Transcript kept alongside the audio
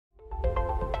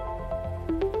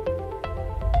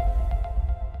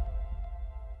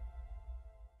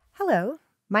Hello,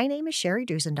 my name is Sherry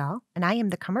Dusendahl, and I am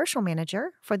the Commercial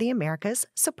Manager for the Americas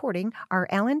supporting our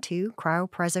LN2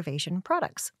 cryopreservation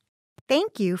products.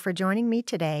 Thank you for joining me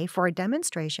today for a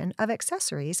demonstration of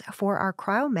accessories for our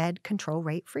CryoMed control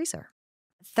rate freezer.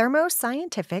 Thermo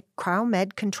Scientific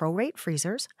CryoMed control rate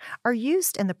freezers are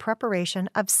used in the preparation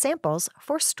of samples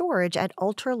for storage at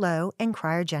ultra-low and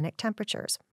cryogenic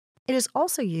temperatures. It is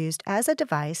also used as a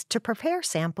device to prepare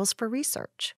samples for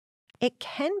research. It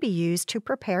can be used to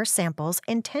prepare samples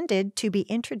intended to be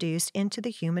introduced into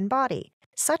the human body,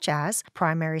 such as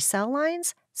primary cell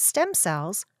lines, stem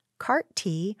cells,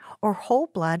 CAR-T, or whole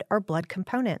blood or blood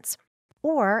components,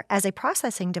 or as a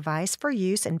processing device for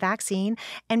use in vaccine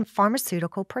and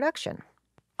pharmaceutical production.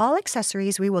 All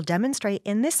accessories we will demonstrate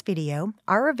in this video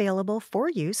are available for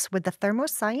use with the Thermo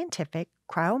Scientific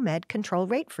CryoMed control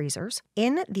rate freezers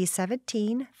in the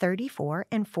 17, 34,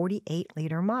 and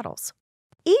 48-liter models.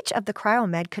 Each of the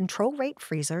CryoMed control rate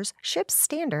freezers ships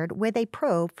standard with a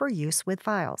probe for use with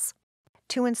vials.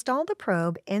 To install the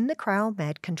probe in the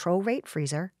CryoMed control rate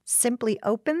freezer, simply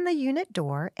open the unit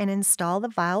door and install the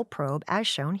vial probe as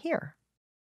shown here.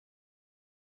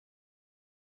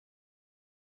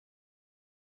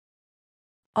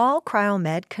 All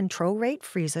CryoMed control rate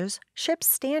freezers ship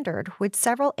standard with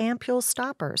several ampule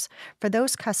stoppers for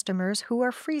those customers who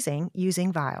are freezing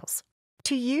using vials.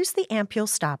 To use the ampule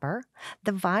stopper,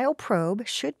 the vial probe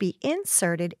should be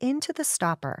inserted into the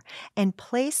stopper and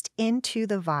placed into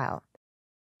the vial.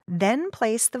 Then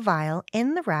place the vial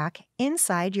in the rack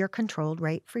inside your controlled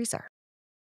rate freezer.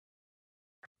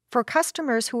 For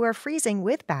customers who are freezing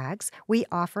with bags, we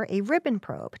offer a ribbon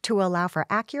probe to allow for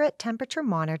accurate temperature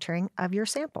monitoring of your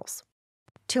samples.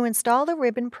 To install the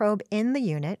ribbon probe in the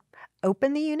unit,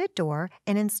 open the unit door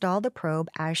and install the probe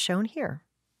as shown here.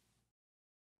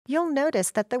 You'll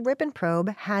notice that the ribbon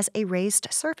probe has a raised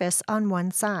surface on one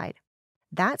side.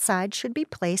 That side should be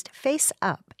placed face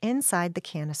up inside the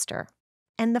canister,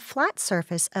 and the flat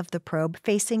surface of the probe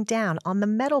facing down on the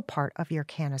metal part of your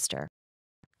canister.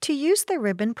 To use the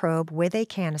ribbon probe with a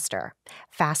canister,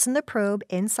 fasten the probe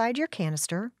inside your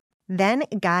canister, then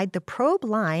guide the probe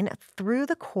line through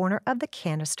the corner of the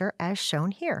canister as shown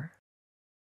here.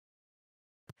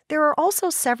 There are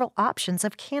also several options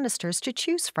of canisters to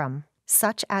choose from,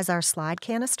 such as our slide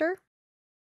canister,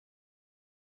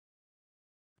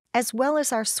 as well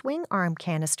as our swing arm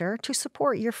canister to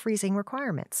support your freezing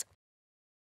requirements.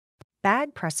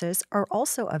 Bag presses are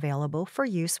also available for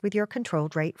use with your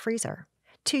controlled rate freezer.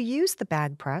 To use the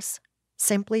bag press,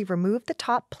 simply remove the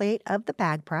top plate of the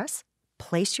bag press,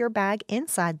 place your bag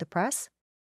inside the press,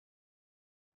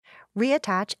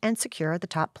 reattach and secure the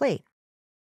top plate.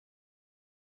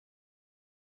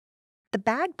 The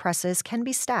bag presses can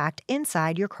be stacked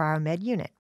inside your CryoMed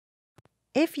unit.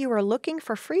 If you are looking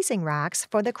for freezing racks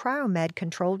for the CryoMed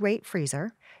controlled rate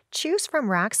freezer, choose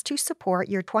from racks to support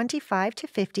your 25 to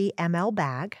 50 ml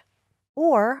bag,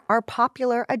 or our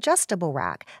popular adjustable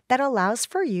rack that allows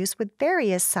for use with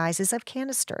various sizes of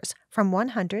canisters from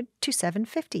 100 to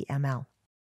 750 ml.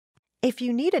 If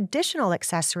you need additional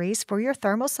accessories for your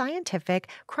Thermo Scientific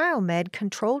CryoMed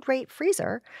controlled rate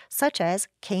freezer, such as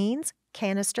canes,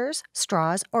 canisters,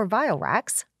 straws, or vial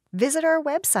racks, visit our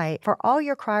website for all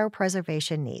your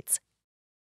cryopreservation needs.